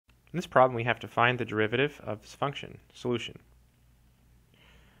In this problem, we have to find the derivative of this function, solution.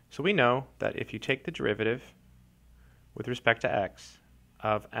 So we know that if you take the derivative with respect to x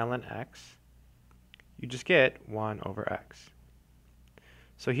of ln x, you just get 1 over x.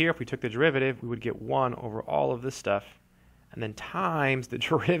 So here, if we took the derivative, we would get 1 over all of this stuff, and then times the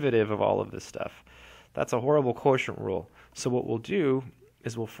derivative of all of this stuff. That's a horrible quotient rule. So what we'll do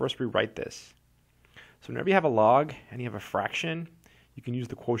is we'll first rewrite this. So whenever you have a log and you have a fraction, you can use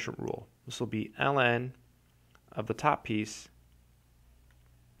the quotient rule. This will be ln of the top piece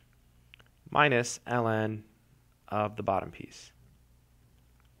minus ln of the bottom piece.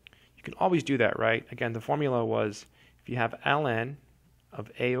 You can always do that, right? Again, the formula was if you have ln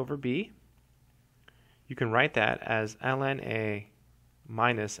of a over b, you can write that as ln a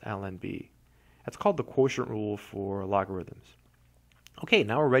minus ln b. That's called the quotient rule for logarithms. Okay,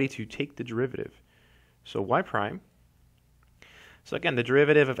 now we're ready to take the derivative. So y prime. So again, the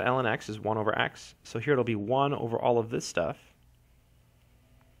derivative of ln x is 1 over x. So here it'll be 1 over all of this stuff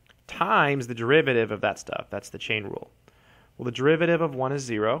times the derivative of that stuff. That's the chain rule. Well, the derivative of 1 is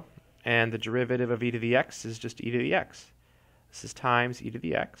 0, and the derivative of e to the x is just e to the x. This is times e to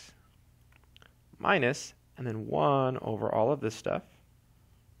the x minus, and then 1 over all of this stuff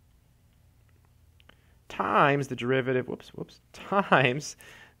times the derivative, times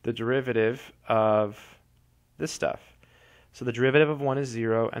the derivative of this stuff. So the derivative of 1 is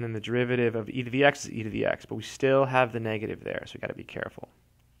 0, and then the derivative of e to the x is e to the x, but we still have the negative there, so we've got to be careful.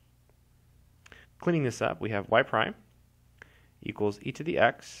 Cleaning this up, we have y prime equals e to the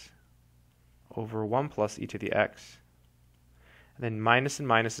x over 1 plus e to the x. And then minus and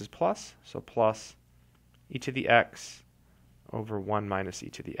minus is plus, so plus e to the x over 1 minus e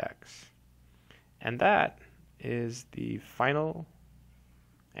to the x. And that is the final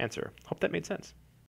answer. Hope that made sense.